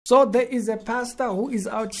So there is a pastor who is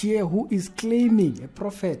out here who is claiming a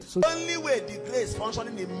prophet. So the only way the grace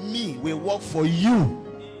functioning in me will work for you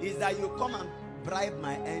is that you come and bribe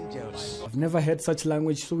my angels. I've never heard such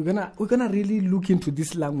language, so we're gonna really look into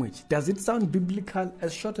this language. Does it sound biblical?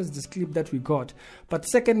 As short as this clip that we got. But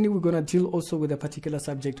secondly, we're gonna deal also with a particular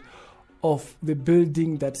subject of the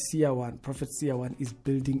building that Prophet Seer is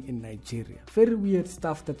building in Nigeria. Very weird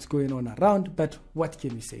stuff that's going on around, but what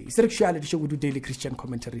can we say? It's a reality show. We do daily Christian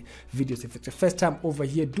commentary videos. If it's your first time over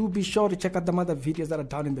here, do be sure to check out the other videos that are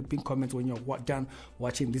down in the pinned comments when you're done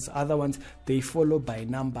watching these other ones. They follow by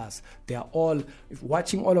numbers. They are all,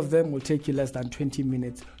 watching all of them will take you less than 20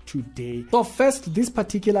 minutes today. So first, this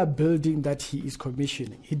particular building that he is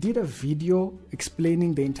commissioning, he did a video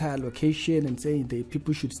explaining the entire location and saying that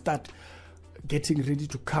people should start getting ready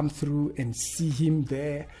to come through and see him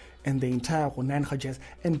there and the entire Hunan Hajjaz.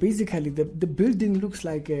 And basically the building looks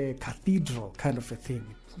like a cathedral kind of a thing.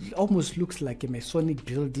 It almost looks like a Masonic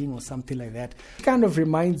building or something like that. It kind of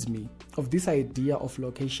reminds me of this idea of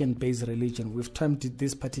location-based religion. We've termed it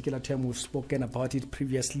this particular term, we've spoken about it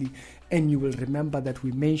previously, and you will remember that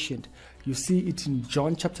we mentioned, you see it in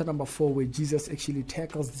John chapter number 4, where Jesus actually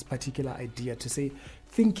tackles this particular idea to say,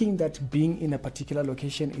 thinking that being in a particular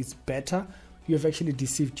location is better, you have actually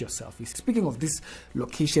deceived yourself. Speaking of this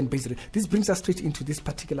location-based, this brings us straight into this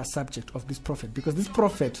particular subject of this prophet, because this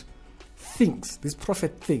prophet thinks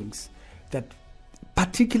that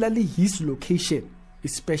particularly his location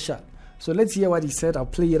is special. So let's hear what he said. I'll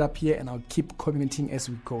play it up here and I'll keep commenting as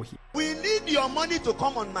we go here. We need your money to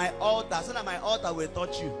come on my altar so that my altar will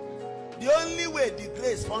touch you. The only way the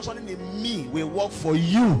grace functioning in me will work for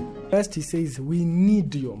you. First he says, we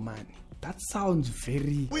need your money. That sounds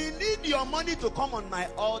very... We need your money to come on my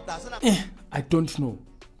altar so that... I don't know.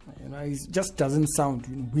 You know, it just doesn't sound,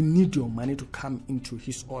 we need your money to come into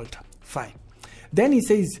his altar. Fine. Then he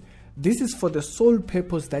says, this is for the sole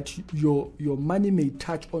purpose that your money may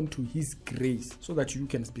touch onto his grace so that you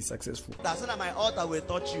can be successful. So that my altar will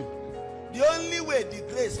touch you. The only way the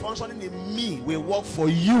grace functioning in me will work for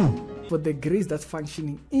you. For the grace that's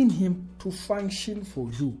functioning in him to function for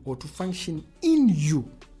you or to function in you.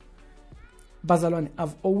 Bazalwane,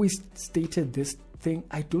 I've always stated this thing.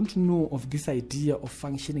 I don't know of this idea of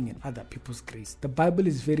functioning in other people's grace. The Bible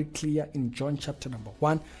is very clear in John chapter number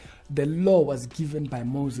 1. The law was given by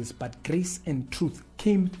Moses, but grace and truth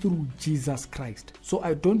came through Jesus Christ. So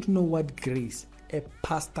I don't know what grace a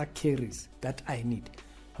pastor carries that I need.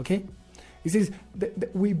 Okay? He says,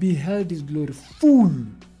 we beheld his glory full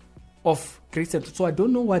of grace and truth. So I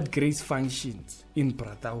don't know what grace functions in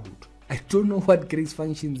brotherhood. I don't know what grace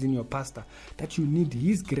functions in your pastor, that you need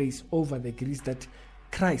his grace over the grace that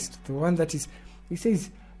Christ, the one that is, he says,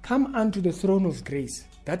 come unto the throne of grace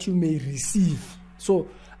that you may receive. So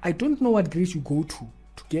I don't know what grace you go to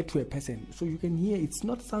get to a person. So you can hear it's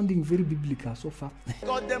not sounding very biblical so far.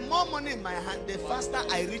 Because the more money in my hand, the faster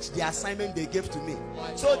I reach the assignment they gave to me.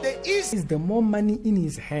 So the more money in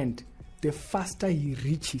his hand, the faster he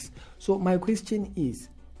reaches. So my question is,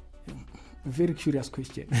 a very curious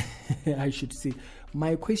question, I should say.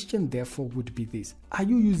 My question therefore would be this: are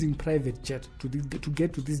you using private jet to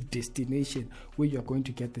get to this destination where you're going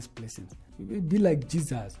to get these blessings? Be like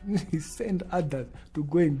Jesus. He sent others to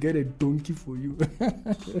go and get a donkey for you.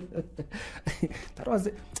 That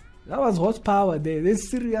was horsepower there. There's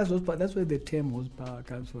serious horsepower. That's where the term horsepower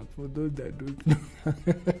comes from, for those that don't know.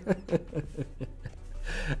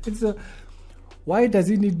 And so, why does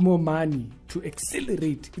he need more money to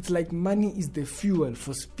accelerate? It's like money is the fuel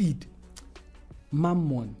for speed.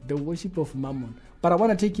 Mammon, the worship of Mammon. But I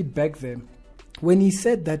want to take it back there. When he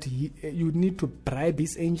said that you need to bribe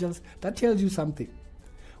his angels, that tells you something.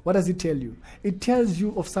 What does it tell you? It tells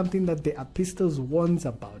you of something that the epistles warns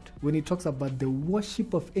about when he talks about the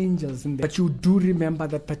worship of angels. But you do remember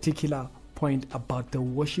that particular point about the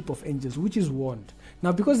worship of angels, which is warned.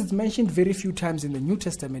 Now, because it's mentioned very few times in the New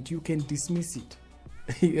Testament, you can dismiss it.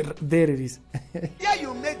 There it is. Yeah,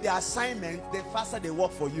 you make the assignment, the faster they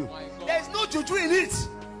work for you. There is no juju in it.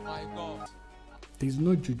 My God. There's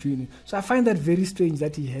no juju in it. So I find that very strange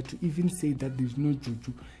that he had to even say that there's no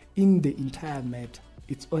juju in the entire matter.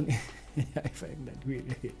 It's on. I find that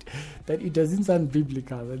weird. That it doesn't sound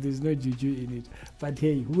biblical, that there's no juju in it. But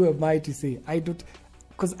hey, who am I to say? I don't.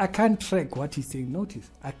 Because I can't track what he's saying.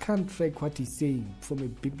 Notice, I can't track what he's saying from a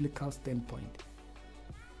biblical standpoint.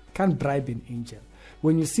 Can't bribe an angel.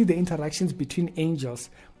 When you see the interactions between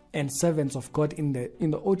angels and servants of God in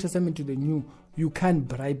the Old Testament to the New, You can't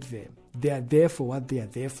bribe them. They are there for what they are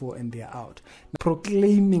there for, and they are out. Now,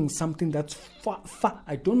 proclaiming something that's far.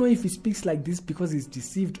 I don't know if he speaks like this because he's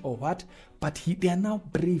deceived or what, but they are now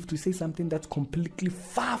brave to say something that's completely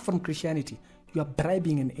far from Christianity. You are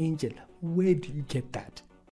bribing an angel. Where do you get that?